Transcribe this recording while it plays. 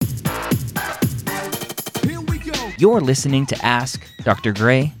You're listening to Ask Dr.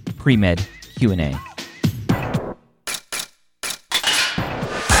 Gray Pre-Med Q&A.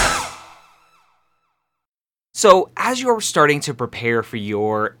 So as you're starting to prepare for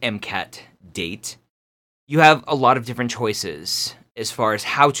your MCAT date, you have a lot of different choices as far as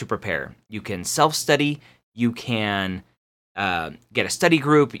how to prepare. You can self-study, you can get a study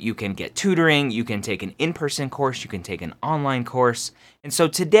group, you can get tutoring, you can take an in-person course, you can take an online course. And so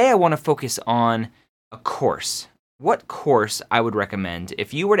today I want to focus on a course. What course I would recommend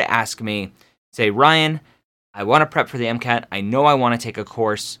if you were to ask me, say, Ryan, I want to prep for the MCAT, I know I want to take a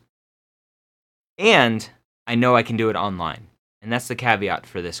course, and I know I can do it online. And that's the caveat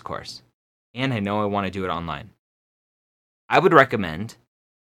for this course. And I know I want to do it online. I would recommend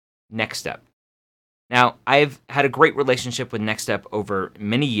Next Step. Now, I've had a great relationship with Next Step over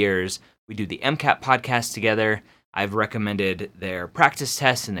many years. We do the MCAT podcast together. I've recommended their practice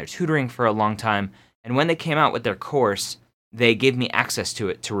tests and their tutoring for a long time. And when they came out with their course, they gave me access to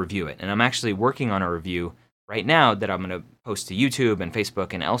it to review it. And I'm actually working on a review right now that I'm going to post to YouTube and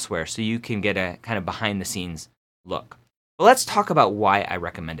Facebook and elsewhere so you can get a kind of behind-the-scenes look. But let's talk about why I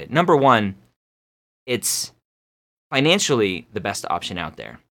recommend it. Number one, it's financially the best option out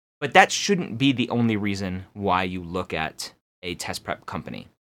there. But that shouldn't be the only reason why you look at a test prep company.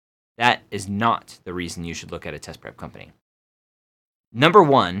 That is not the reason you should look at a test prep company. Number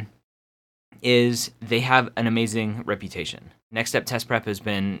one is they have an amazing reputation. Next Step Test Prep has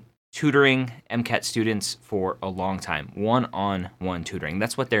been tutoring MCAT students for a long time, one-on-one tutoring.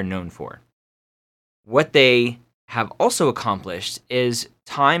 That's what they're known for. What they have also accomplished is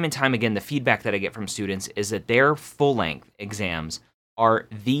time and time again, the feedback that I get from students is that their full-length exams are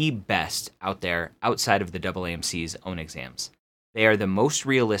the best out there outside of the AAMC's own exams. They are the most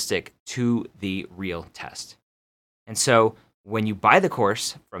realistic to the real test. And so when you buy the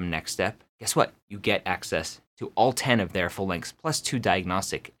course from Next Step, guess what? You get access to all 10 of their full lengths plus 2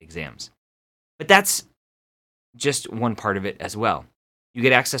 diagnostic exams. But that's just one part of it as well. You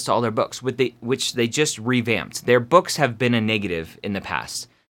get access to all their books, which they just revamped. Their books have been a negative in the past.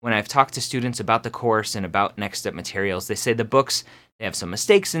 When I've talked to students about the course and about Next Step materials, they say the books, they have some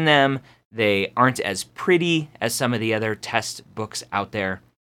mistakes in them. They aren't as pretty as some of the other test books out there.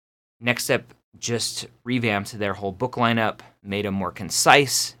 Next Step just revamped their whole book lineup, made them more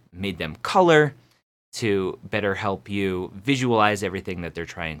concise, made them color to better help you visualize everything that they're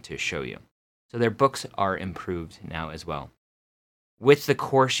trying to show you. So their books are improved now as well. With the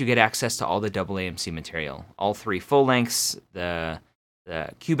course, you get access to all the AAMC material, all 3 full lengths, the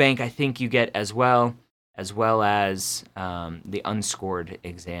QBank I think you get as well as the unscored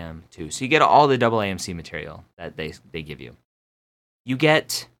exam too. So you get all the AAMC material that they give you. You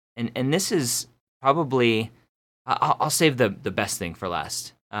get, and this is probably, I'll save the best thing for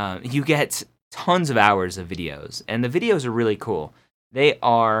last. You get tons of hours of videos, and the videos are really cool. They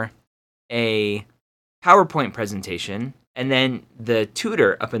are a PowerPoint presentation, and then the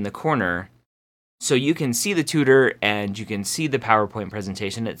tutor up in the corner, so you can see the tutor and you can see the PowerPoint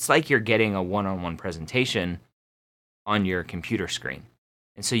presentation. It's like you're getting a one-on-one presentation on your computer screen.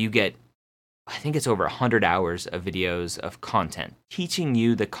 And so you get, I think it's over 100 hours of videos of content, teaching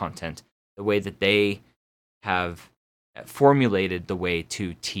you the content, the way that they have formulated the way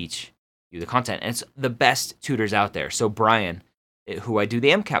to teach you the content. And it's the best tutors out there. So Brian, who I do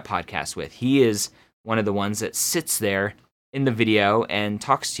the MCAT podcast with, he is one of the ones that sits there in the video and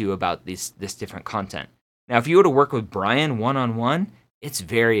talks to you about this different content. Now, if you were to work with Brian one-on-one, it's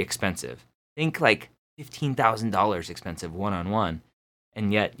very expensive. Think like $15,000 expensive one-on-one,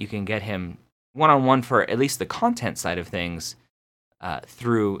 and yet you can get him one-on-one for at least the content side of things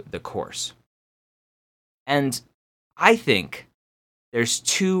through the course. And I think there's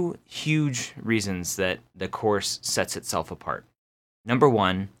 2 huge reasons that the course sets itself apart. Number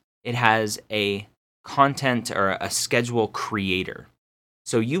one, it has a content or a schedule creator.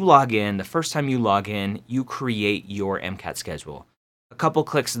 So you log in, the first time you log in, you create your MCAT schedule. A couple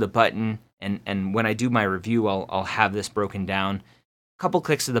clicks of the button, and when I do my review, I'll have this broken down. A couple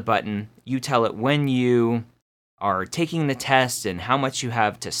clicks of the button, you tell it when you are taking the test and how much you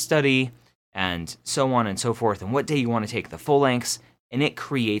have to study and so on and so forth, and what day you want to take the full lengths, and it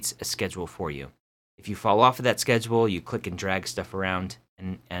creates a schedule for you. If you fall off of that schedule, you click and drag stuff around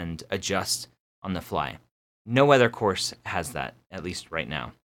and adjust on the fly. No other course has that, at least right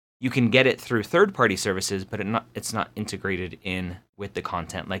now. You can get it through third-party services, but it's not integrated in with the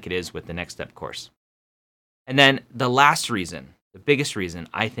content like it is with the Next Step course. And then the last reason, the biggest reason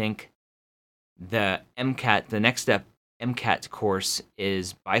I think the Next Step MCAT course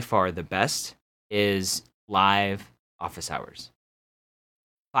is by far the best is live office hours.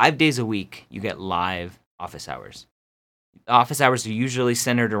 5 days a week, you get live office hours. Office hours are usually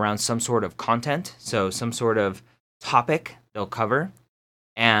centered around some sort of content, so some sort of topic they'll cover,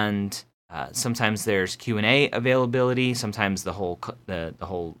 and sometimes there's Q&A availability. Sometimes the whole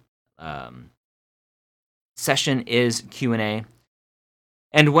session is Q&A.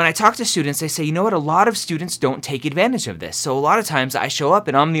 And when I talk to students, they say, you know what, a lot of students don't take advantage of this. So a lot of times I show up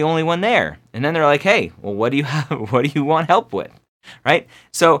and I'm the only one there. And then they're like, hey, well, what do you want help with, right?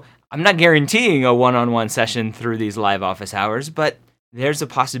 So I'm not guaranteeing a one-on-one session through these live office hours, but there's a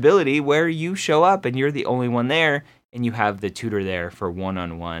possibility where you show up and you're the only one there and you have the tutor there for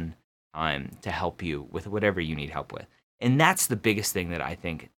one-on-one time to help you with whatever you need help with. And that's the biggest thing that I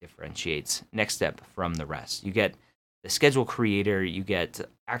think differentiates Next Step from the rest. You get the schedule creator, you get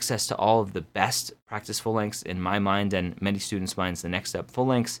access to all of the best practice full lengths in my mind and many students' minds, the Next Step full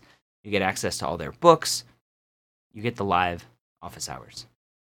lengths. You get access to all their books. You get the live office hours.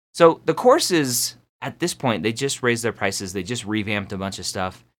 So the courses, at this point, they just raised their prices. They just revamped a bunch of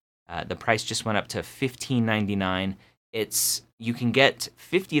stuff. The price just went up to $15.99. You can get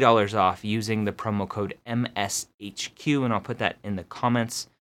 $50 off using the promo code MSHQ, and I'll put that in the comments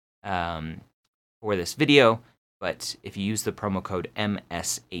for this video. But if you use the promo code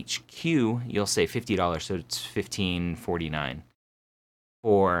MSHQ, you'll save $50, so it's $15.49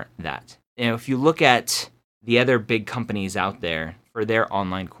 for that. Now, if you look at the other big companies out there for their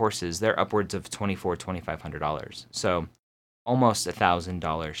online courses, they're upwards of $2,500. So almost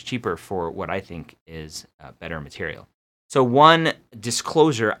 $1,000 cheaper for what I think is better material. So one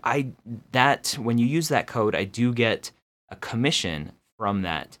disclosure, that when you use that code, I do get a commission from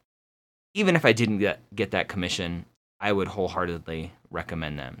that. Even if I didn't get that commission, I would wholeheartedly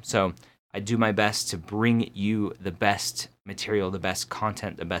recommend them. So I do my best to bring you the best material, the best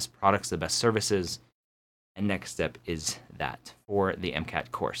content, the best products, the best services. And Next Step is that for the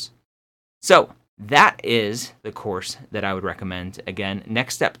MCAT course. So that is the course that I would recommend. Again,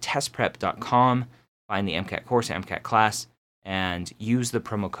 nextsteptestprep.com. Find the MCAT course, MCAT class, and use the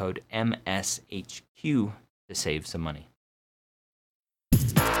promo code MSHQ to save some money.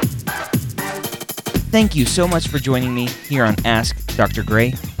 Thank you so much for joining me here on Ask Dr.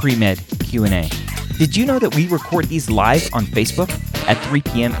 Gray Pre-Med Q&A. Did you know that we record these live on Facebook at 3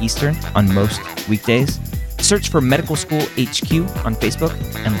 p.m. Eastern on most weekdays? Search for Medical School HQ on Facebook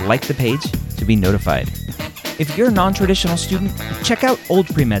and like the page to be notified. If you're a non-traditional student, check out Old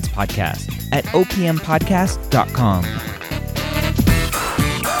Pre-Med's podcast at opmpodcast.com.